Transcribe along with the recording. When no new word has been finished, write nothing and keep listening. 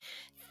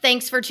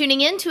Thanks for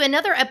tuning in to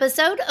another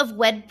episode of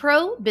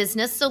WedPro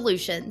Business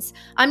Solutions.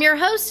 I'm your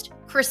host,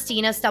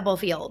 Christina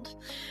Stubblefield.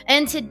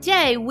 And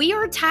today we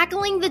are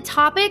tackling the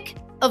topic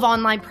of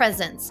online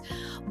presence.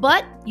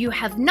 But you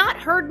have not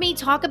heard me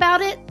talk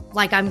about it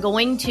like I'm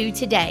going to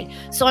today.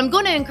 So I'm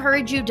going to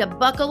encourage you to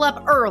buckle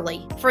up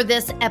early for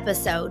this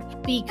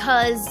episode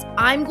because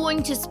I'm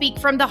going to speak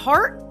from the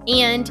heart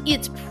and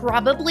it's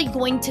probably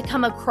going to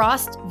come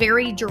across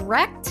very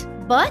direct,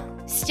 but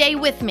stay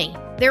with me.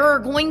 There are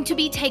going to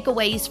be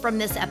takeaways from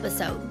this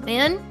episode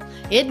and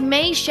it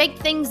may shake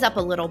things up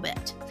a little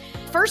bit.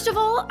 First of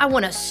all, I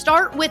want to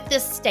start with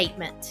this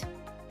statement.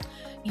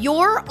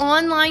 Your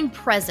online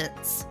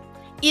presence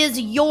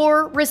is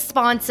your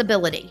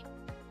responsibility.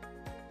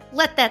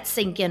 Let that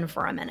sink in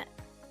for a minute.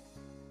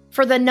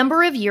 For the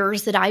number of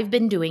years that I've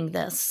been doing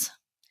this,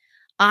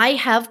 I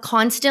have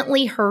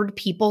constantly heard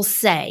people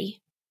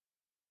say,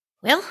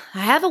 well, I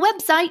have a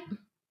website.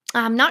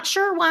 I'm not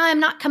sure why I'm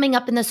not coming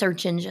up in the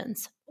search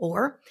engines.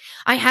 Or,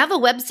 I have a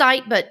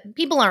website, but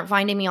people aren't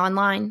finding me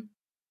online.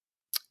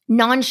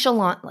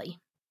 Nonchalantly.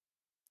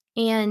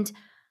 And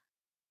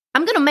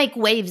I'm going to make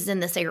waves in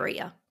this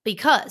area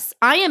because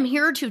I am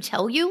here to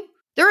tell you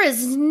there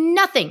is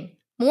nothing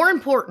more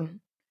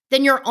important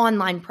than your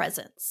online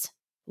presence.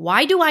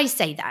 Why do I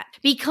say that?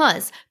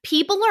 Because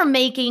people are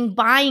making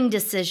buying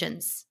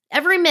decisions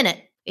every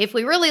minute. If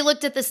we really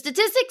looked at the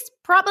statistics,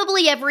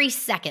 probably every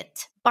second.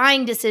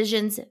 Buying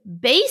decisions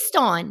based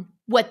on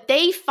what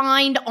they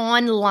find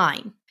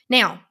online.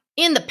 Now,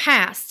 in the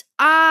past,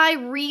 I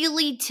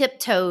really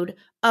tiptoed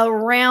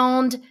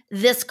around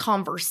this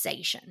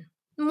conversation.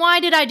 Why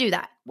did I do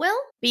that? Well,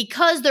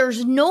 because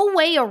there's no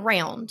way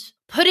around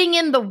putting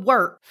in the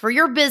work for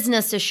your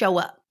business to show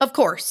up. Of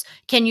course,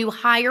 can you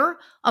hire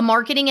a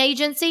marketing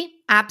agency?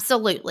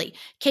 Absolutely.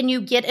 Can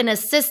you get an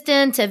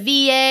assistant, a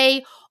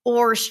VA,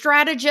 or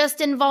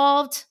strategist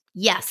involved?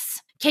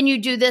 Yes. Can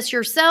you do this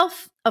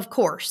yourself? Of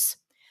course.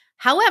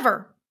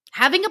 However,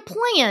 having a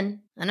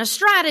plan and a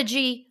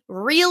strategy,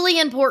 really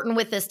important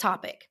with this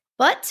topic.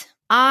 But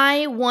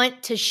I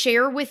want to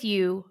share with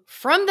you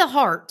from the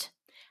heart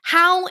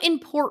how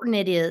important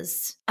it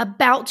is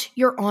about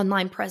your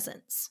online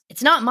presence.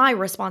 It's not my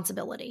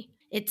responsibility.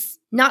 It's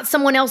not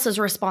someone else's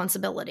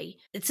responsibility.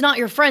 It's not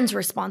your friend's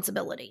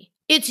responsibility.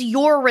 It's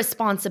your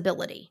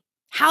responsibility.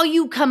 How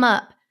you come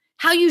up,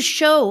 how you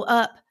show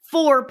up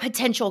for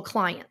potential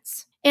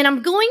clients. And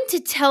I'm going to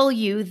tell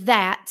you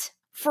that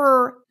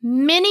for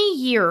many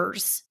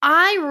years,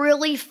 I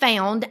really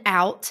found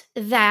out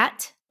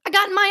that I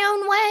got in my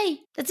own way.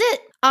 That's it.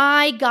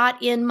 I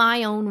got in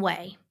my own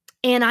way.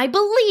 And I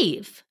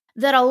believe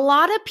that a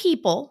lot of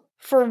people,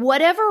 for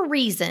whatever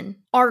reason,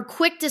 are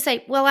quick to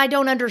say, well, I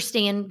don't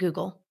understand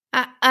Google.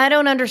 I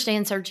don't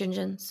understand search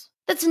engines.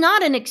 That's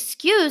not an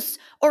excuse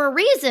or a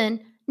reason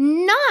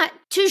not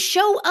to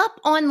show up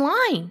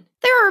online.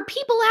 There are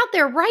people out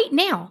there right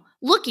now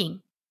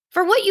looking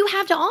for what you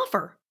have to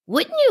offer.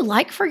 Wouldn't you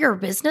like for your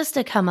business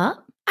to come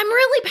up? I'm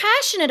really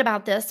passionate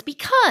about this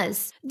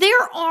because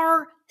there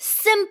are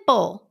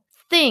simple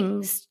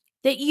things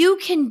that you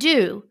can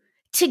do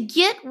to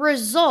get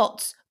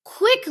results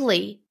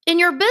quickly in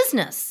your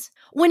business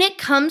when it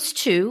comes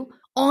to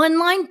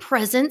online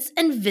presence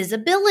and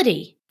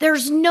visibility.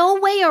 There's no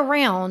way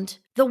around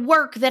the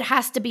work that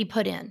has to be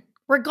put in,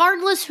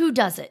 regardless who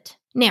does it.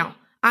 Now,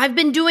 I've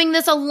been doing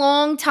this a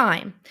long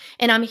time,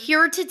 and I'm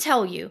here to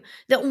tell you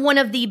that one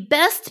of the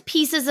best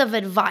pieces of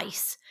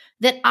advice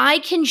that I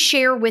can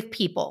share with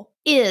people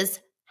is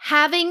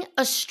having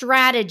a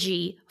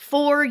strategy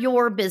for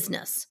your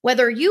business.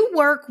 Whether you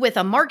work with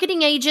a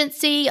marketing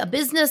agency, a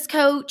business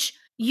coach,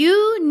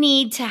 you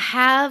need to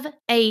have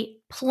a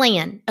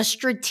plan, a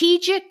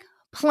strategic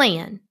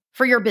plan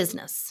for your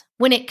business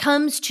when it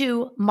comes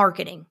to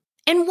marketing.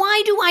 And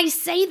why do I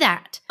say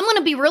that? I'm going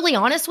to be really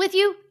honest with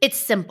you. It's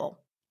simple.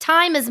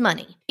 Time is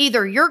money.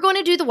 Either you're going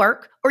to do the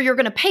work or you're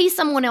going to pay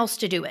someone else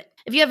to do it.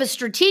 If you have a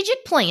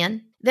strategic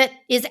plan that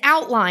is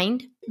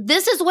outlined,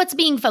 this is what's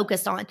being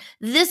focused on.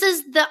 This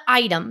is the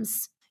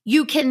items.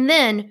 You can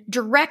then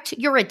direct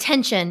your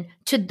attention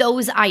to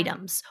those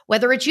items,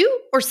 whether it's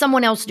you or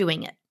someone else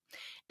doing it.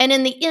 And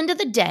in the end of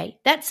the day,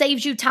 that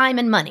saves you time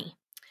and money.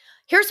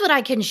 Here's what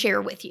I can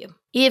share with you.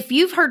 If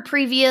you've heard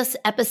previous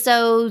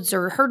episodes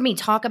or heard me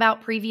talk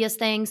about previous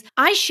things,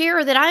 I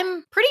share that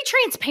I'm pretty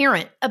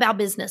transparent about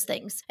business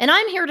things. And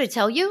I'm here to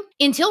tell you,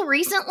 until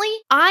recently,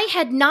 I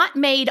had not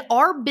made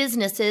our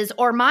businesses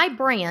or my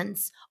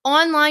brand's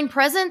online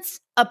presence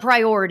a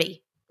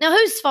priority. Now,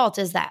 whose fault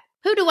is that?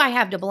 Who do I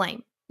have to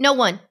blame? No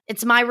one.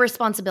 It's my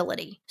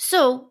responsibility.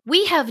 So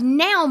we have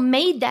now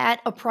made that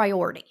a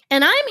priority.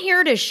 And I'm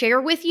here to share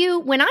with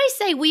you, when I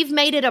say we've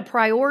made it a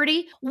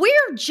priority,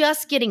 we're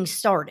just getting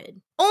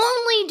started.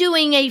 Only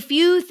doing a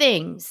few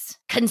things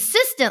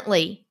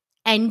consistently.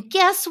 And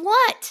guess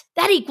what?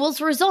 That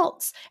equals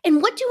results.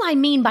 And what do I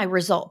mean by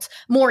results?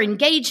 More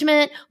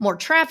engagement, more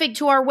traffic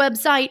to our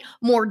website,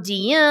 more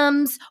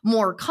DMs,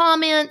 more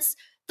comments.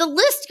 The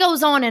list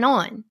goes on and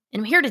on.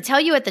 And I'm here to tell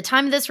you at the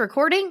time of this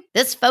recording,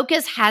 this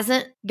focus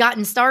hasn't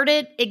gotten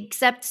started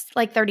except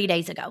like 30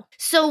 days ago.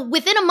 So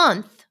within a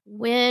month,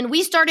 when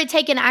we started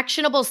taking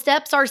actionable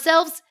steps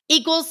ourselves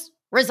equals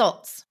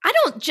results. I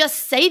don't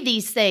just say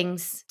these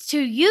things to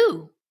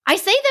you. I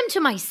say them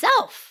to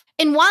myself.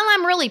 And while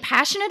I'm really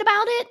passionate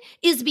about it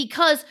is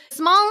because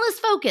smallest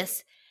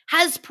focus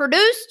has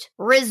produced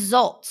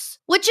results,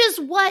 which is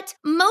what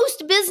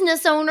most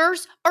business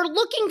owners are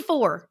looking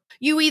for.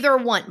 You either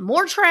want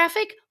more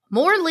traffic,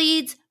 more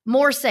leads,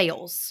 more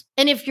sales.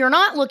 And if you're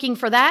not looking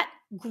for that,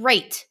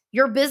 great.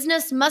 Your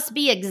business must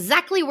be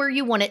exactly where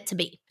you want it to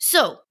be.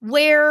 So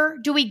where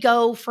do we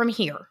go from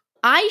here?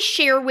 I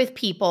share with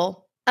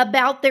people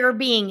about there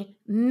being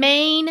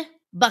main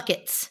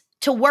buckets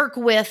to work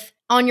with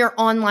on your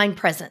online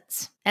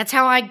presence. That's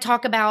how I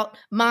talk about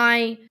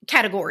my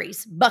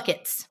categories,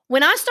 buckets.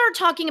 When I start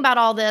talking about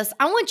all this,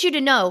 I want you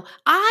to know,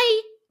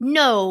 I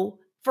know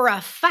for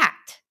a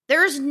fact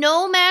there's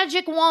no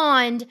magic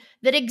wand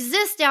that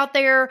exists out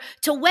there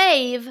to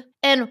wave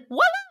and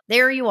voila,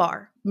 there you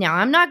are. Now,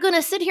 I'm not going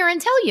to sit here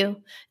and tell you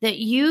that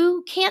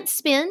you can't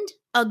spend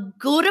a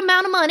good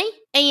amount of money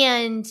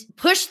and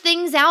push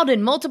things out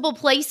in multiple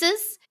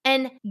places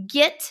and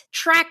get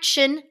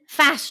traction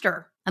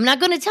faster. I'm not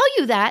going to tell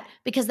you that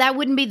because that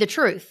wouldn't be the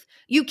truth.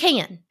 You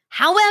can.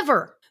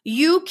 However,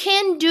 you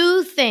can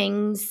do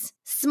things,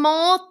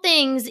 small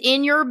things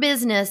in your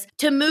business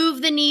to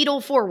move the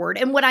needle forward.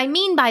 And what I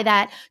mean by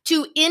that,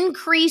 to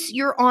increase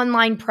your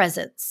online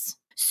presence.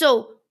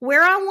 So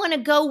where I want to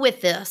go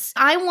with this,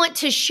 I want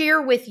to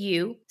share with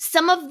you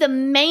some of the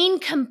main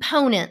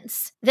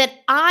components that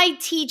I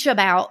teach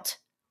about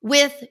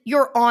with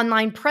your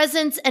online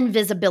presence and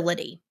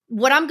visibility.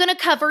 What I'm going to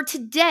cover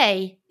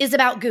today is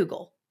about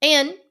Google.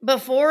 And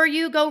before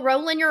you go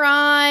rolling your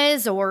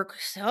eyes or,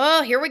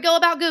 oh, here we go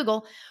about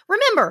Google,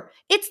 remember,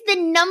 it's the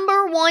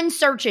number one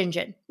search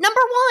engine.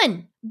 Number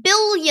one.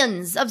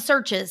 Billions of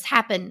searches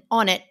happen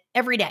on it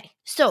every day.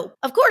 So,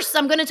 of course,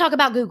 I'm going to talk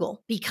about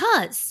Google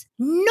because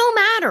no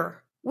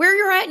matter where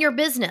you're at in your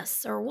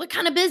business or what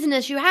kind of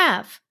business you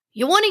have,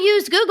 you want to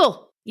use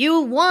Google.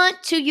 You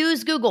want to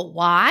use Google.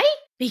 Why?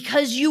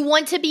 Because you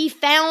want to be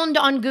found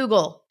on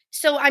Google.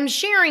 So I'm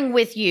sharing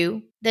with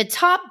you the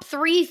top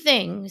 3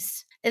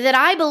 things that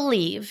I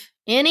believe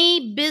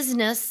any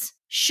business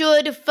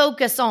should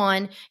focus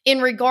on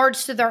in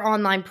regards to their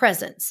online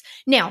presence.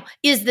 Now,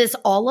 is this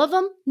all of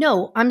them?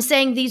 No, I'm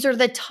saying these are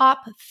the top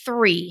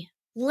 3.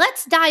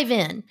 Let's dive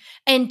in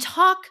and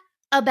talk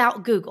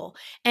about Google.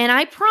 And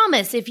I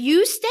promise if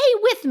you stay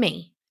with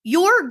me,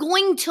 you're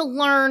going to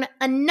learn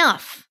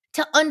enough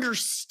to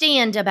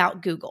understand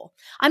about Google.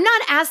 I'm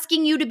not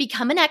asking you to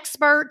become an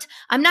expert.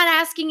 I'm not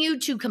asking you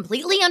to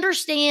completely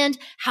understand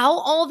how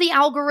all the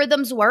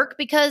algorithms work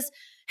because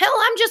hell,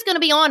 I'm just going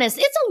to be honest,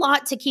 it's a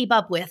lot to keep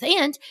up with.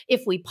 And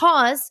if we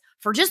pause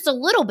for just a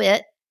little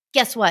bit,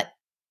 guess what?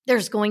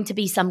 There's going to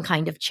be some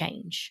kind of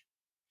change.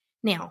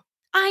 Now,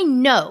 I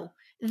know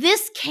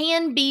this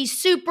can be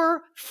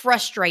super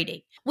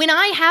frustrating. When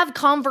I have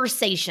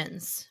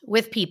conversations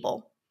with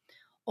people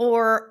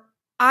or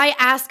I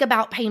ask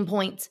about pain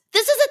points,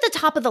 this is at the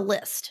top of the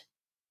list.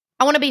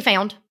 I want to be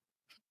found.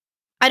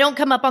 I don't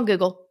come up on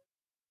Google.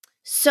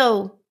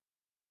 So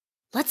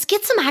let's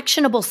get some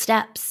actionable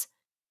steps.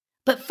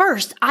 But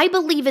first, I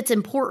believe it's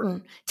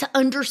important to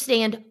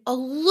understand a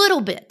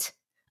little bit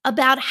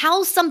about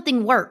how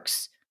something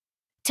works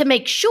to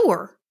make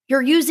sure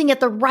you're using it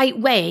the right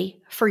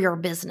way for your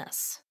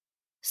business.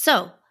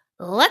 So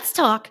let's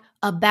talk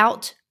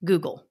about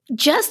Google.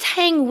 Just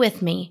hang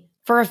with me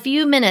for a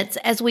few minutes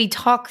as we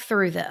talk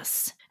through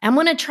this. I'm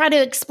going to try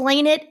to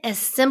explain it as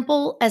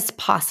simple as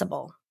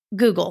possible.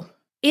 Google.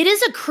 It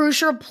is a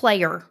crucial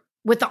player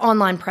with the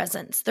online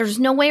presence. There's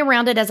no way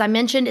around it. As I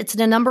mentioned, it's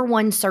the number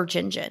one search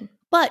engine.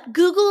 But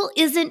Google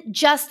isn't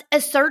just a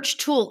search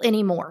tool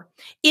anymore.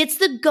 It's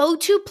the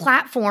go-to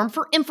platform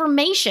for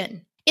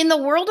information. In the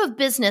world of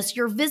business,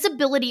 your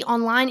visibility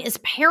online is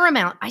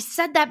paramount. I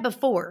said that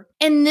before.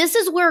 And this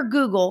is where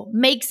Google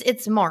makes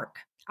its mark.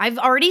 I've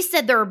already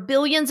said there are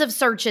billions of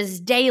searches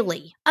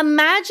daily.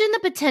 Imagine the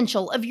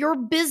potential of your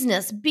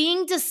business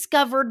being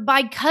discovered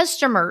by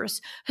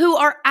customers who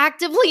are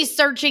actively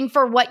searching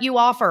for what you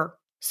offer.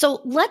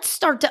 So let's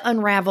start to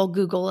unravel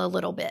Google a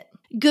little bit.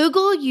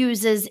 Google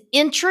uses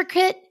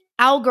intricate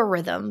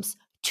algorithms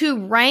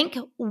to rank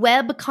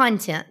web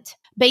content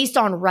based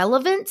on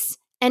relevance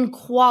and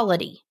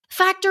quality.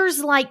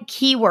 Factors like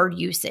keyword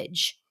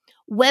usage,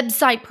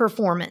 website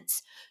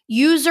performance,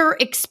 user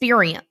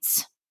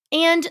experience,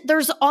 and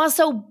there's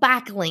also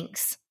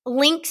backlinks,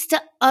 links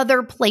to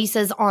other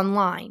places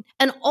online.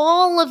 And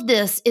all of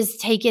this is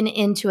taken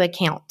into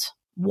account.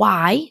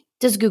 Why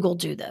does Google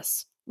do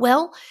this?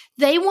 Well,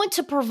 they want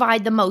to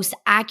provide the most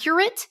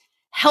accurate,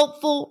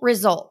 helpful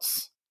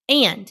results.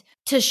 And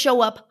to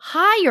show up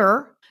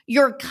higher,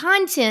 your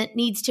content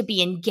needs to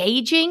be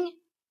engaging,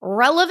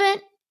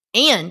 relevant,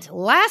 and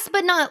last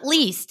but not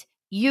least,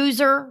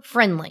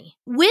 user-friendly.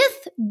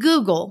 With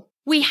Google,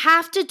 we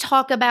have to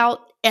talk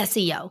about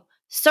SEO,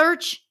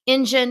 search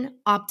engine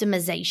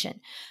optimization.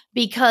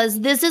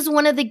 because this is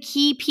one of the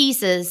key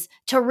pieces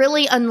to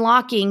really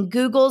unlocking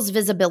Google's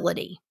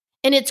visibility.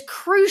 And it's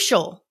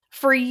crucial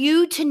for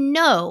you to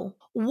know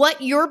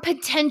what your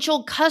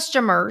potential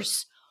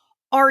customers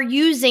are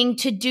using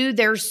to do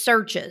their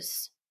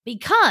searches,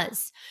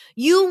 because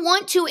you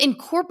want to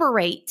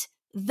incorporate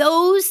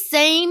those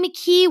same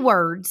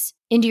keywords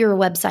into your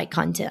website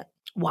content.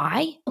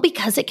 Why?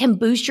 Because it can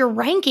boost your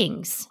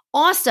rankings.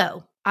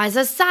 Also, as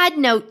a side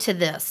note to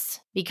this,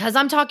 because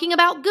I'm talking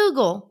about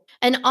Google,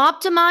 an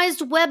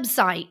optimized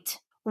website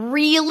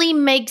really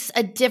makes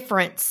a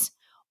difference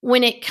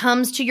when it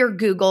comes to your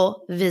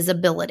Google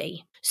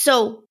visibility.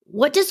 So,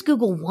 what does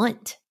Google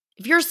want?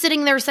 If you're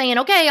sitting there saying,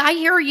 okay, I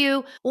hear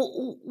you,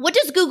 what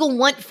does Google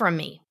want from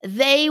me?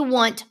 They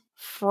want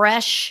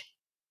fresh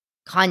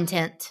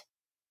content,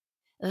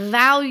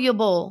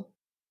 valuable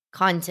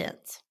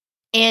content,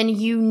 and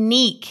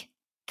unique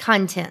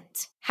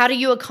content. How do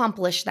you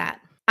accomplish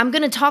that? I'm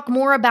going to talk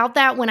more about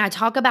that when I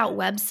talk about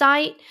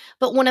website,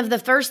 but one of the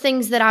first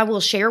things that I will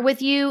share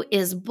with you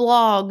is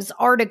blogs,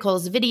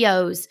 articles,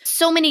 videos,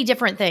 so many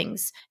different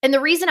things. And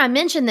the reason I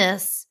mention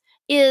this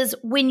is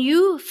when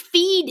you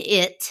feed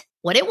it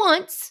what it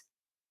wants,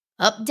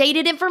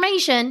 updated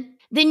information,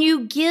 then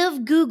you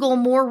give Google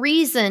more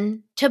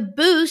reason to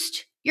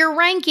boost your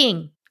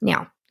ranking.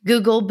 Now,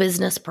 Google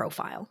Business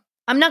Profile.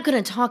 I'm not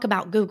going to talk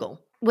about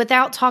Google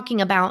without talking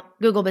about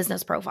Google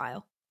Business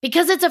Profile,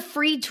 because it's a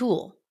free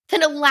tool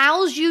that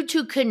allows you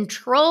to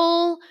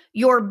control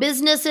your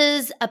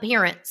business's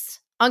appearance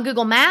on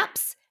Google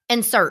Maps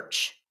and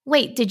search.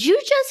 Wait, did you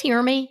just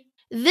hear me?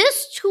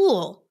 This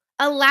tool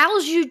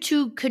allows you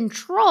to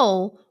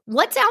control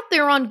what's out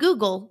there on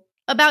Google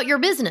about your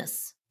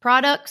business,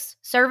 products,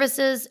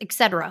 services,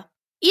 etc.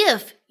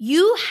 If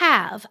you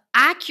have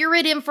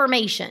accurate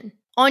information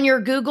on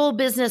your Google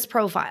Business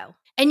Profile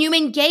and you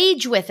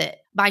engage with it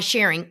by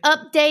sharing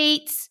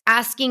updates,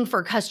 asking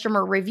for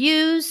customer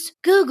reviews,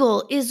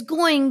 Google is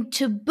going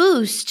to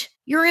boost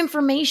your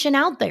information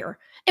out there.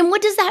 And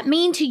what does that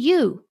mean to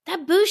you?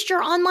 That boosts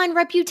your online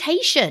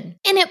reputation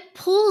and it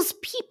pulls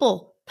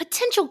people,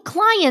 potential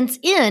clients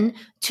in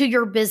to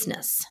your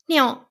business.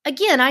 Now,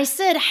 again, I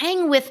said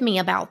hang with me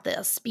about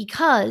this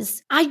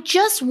because I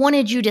just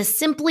wanted you to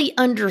simply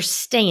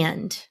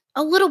understand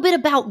a little bit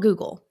about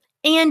Google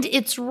and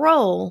its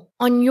role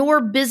on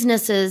your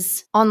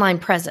business's online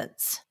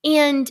presence.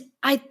 And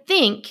I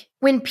think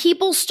when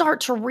people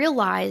start to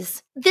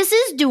realize this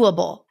is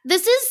doable,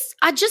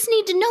 I just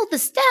need to know the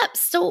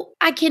steps so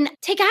I can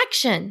take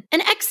action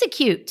and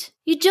execute.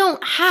 You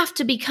don't have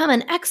to become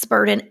an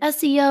expert in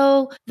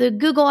SEO, the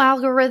Google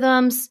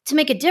algorithms to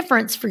make a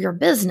difference for your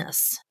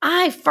business.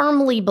 I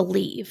firmly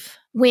believe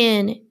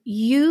when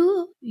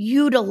you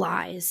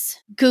utilize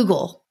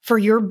Google for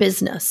your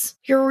business,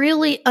 you're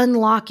really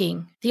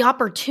unlocking the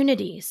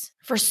opportunities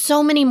for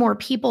so many more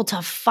people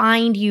to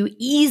find you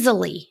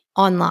easily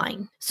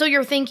online. So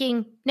you're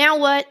thinking, now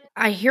what?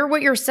 I hear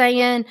what you're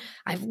saying.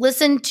 I've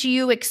listened to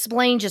you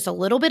explain just a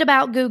little bit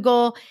about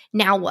Google.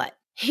 Now what?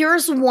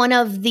 Here's one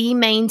of the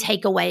main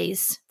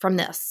takeaways from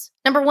this.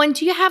 Number one,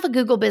 do you have a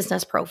Google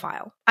Business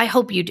Profile? I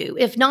hope you do.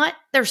 If not,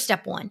 there's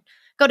step one.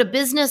 Go to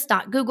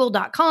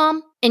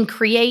business.google.com and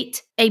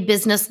create a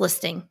business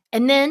listing.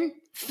 And then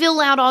fill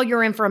out all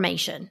your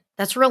information.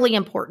 That's really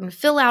important.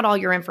 Fill out all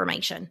your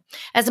information.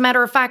 As a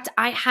matter of fact,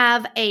 I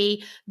have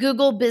a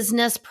Google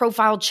Business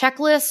Profile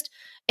checklist,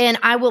 and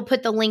I will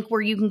put the link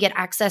where you can get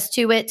access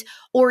to it,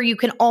 or you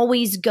can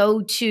always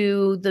go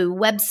to the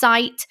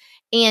website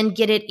and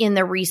get it in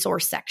the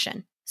resource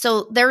section.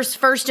 So there's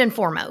first and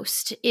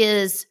foremost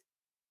is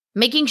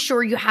making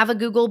sure you have a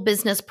Google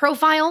Business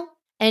Profile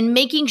and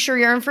making sure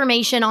your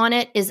information on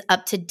it is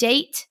up to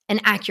date and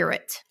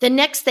accurate. The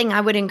next thing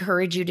I would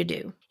encourage you to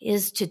do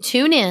is to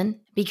tune in,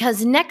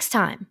 because next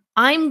time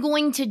I'm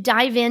going to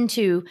dive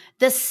into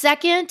the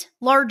second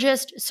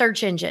largest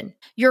search engine.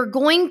 You're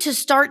going to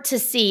start to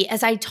see,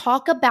 as I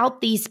talk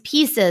about these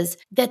pieces,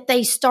 that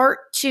they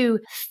start to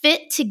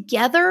fit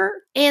together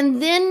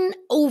and then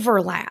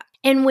overlap.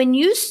 And when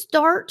you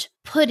start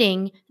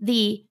putting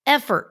the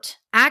effort,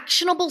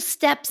 actionable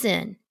steps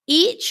in,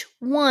 each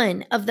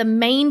one of the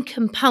main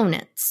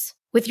components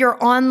with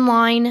your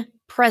online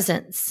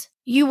presence,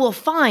 you will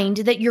find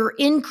that you're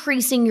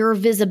increasing your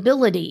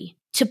visibility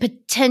to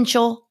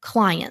potential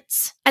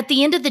clients. At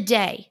the end of the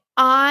day,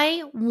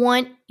 I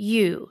want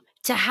you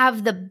to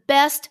have the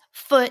best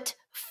foot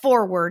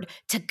forward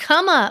to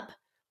come up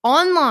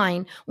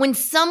online when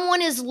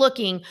someone is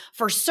looking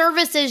for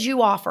services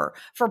you offer,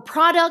 for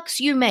products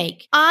you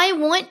make. I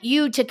want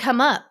you to come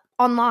up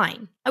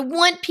online. I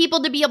want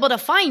people to be able to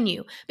find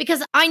you,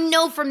 because I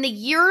know from the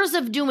years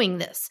of doing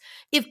this,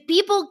 if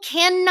people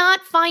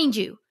cannot find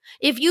you,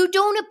 if you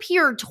don't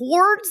appear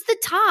towards the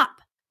top,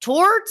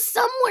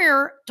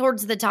 somewhere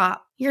towards the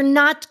top, you're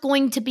not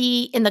going to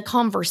be in the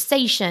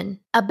conversation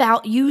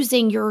about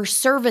using your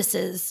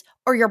services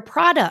or your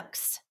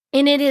products.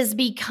 And it has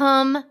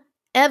become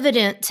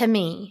evident to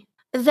me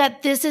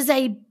that this is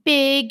a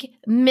big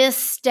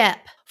misstep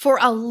for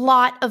a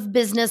lot of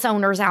business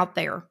owners out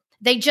there.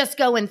 They just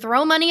go and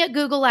throw money at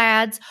Google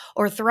ads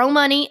or throw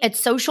money at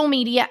social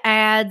media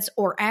ads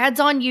or ads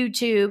on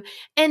YouTube.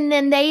 And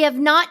then they have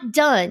not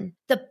done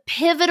the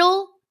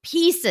pivotal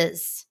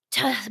pieces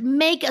to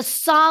make a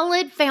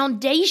solid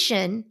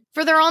foundation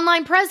for their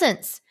online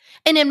presence.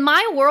 And in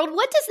my world,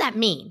 what does that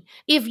mean?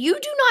 If you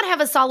do not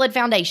have a solid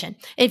foundation,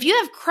 if you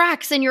have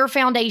cracks in your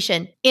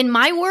foundation, in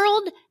my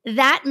world,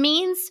 that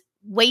means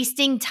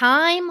wasting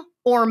time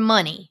or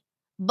money,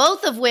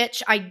 both of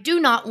which I do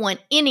not want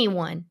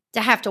anyone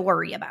to have to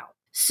worry about.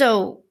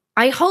 So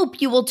I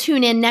hope you will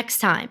tune in next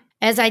time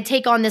as I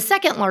take on the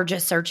second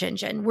largest search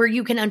engine where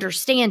you can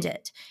understand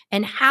it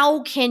and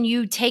how can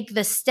you take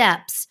the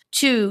steps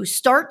to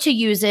start to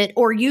use it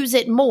or use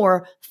it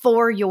more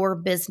for your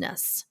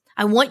business.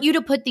 I want you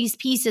to put these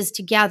pieces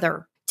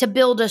together to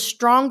build a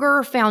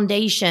stronger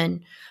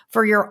foundation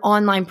for your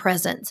online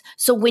presence.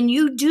 So when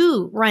you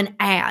do run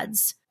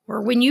ads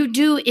or when you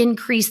do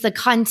increase the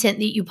content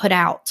that you put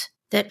out,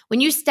 that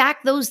when you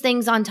stack those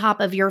things on top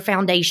of your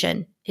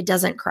foundation, it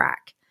doesn't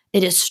crack.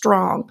 It is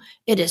strong.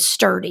 It is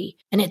sturdy.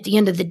 And at the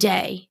end of the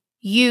day,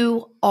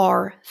 you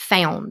are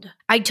found.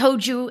 I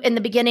told you in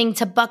the beginning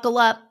to buckle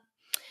up.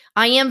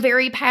 I am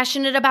very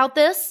passionate about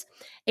this.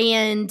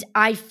 And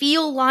I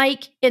feel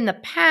like in the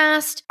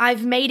past,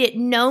 I've made it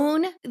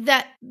known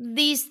that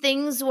these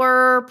things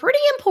were pretty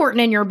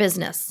important in your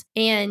business.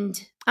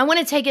 And I want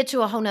to take it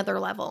to a whole nother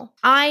level.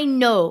 I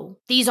know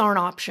these aren't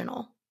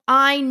optional.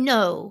 I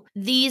know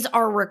these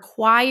are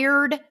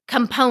required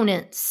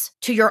components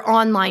to your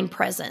online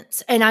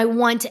presence. And I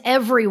want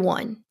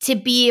everyone to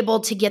be able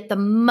to get the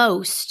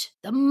most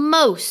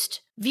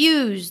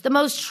views, the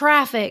most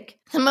traffic,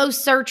 the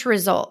most search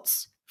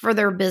results for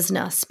their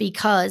business,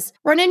 because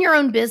running your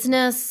own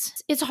business,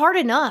 it's hard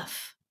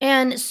enough.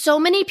 And so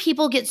many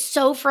people get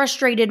so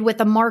frustrated with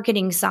the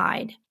marketing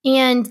side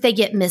and they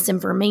get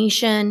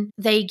misinformation.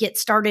 They get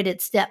started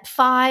at step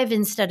 5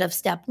 instead of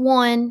step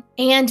 1.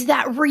 And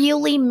that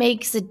really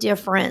makes a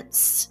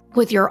difference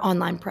with your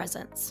online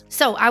presence.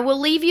 So I will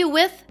leave you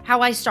with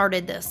how I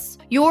started this.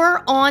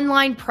 Your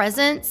online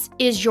presence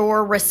is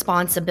your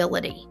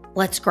responsibility.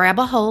 Let's grab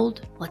a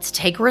hold, let's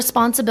take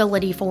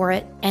responsibility for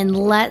it, and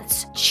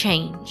let's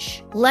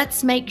change.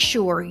 Let's make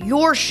sure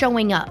you're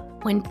showing up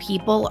when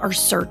people are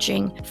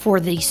searching for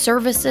the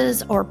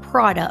services or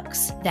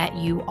products that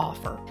you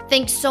offer.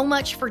 Thanks so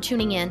much for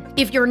tuning in.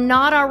 If you're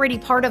not already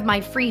part of my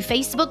free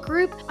Facebook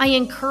group, I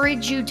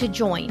encourage you to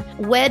join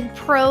Wed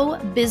Pro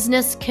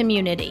Business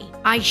Community.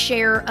 I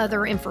share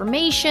other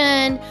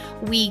information.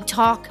 We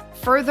talk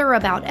further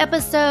about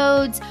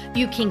episodes.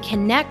 You can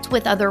connect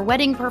with other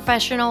wedding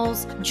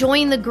professionals,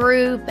 join the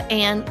group,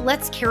 and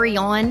let's carry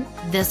on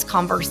this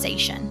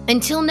conversation.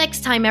 Until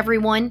next time,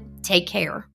 everyone, take care.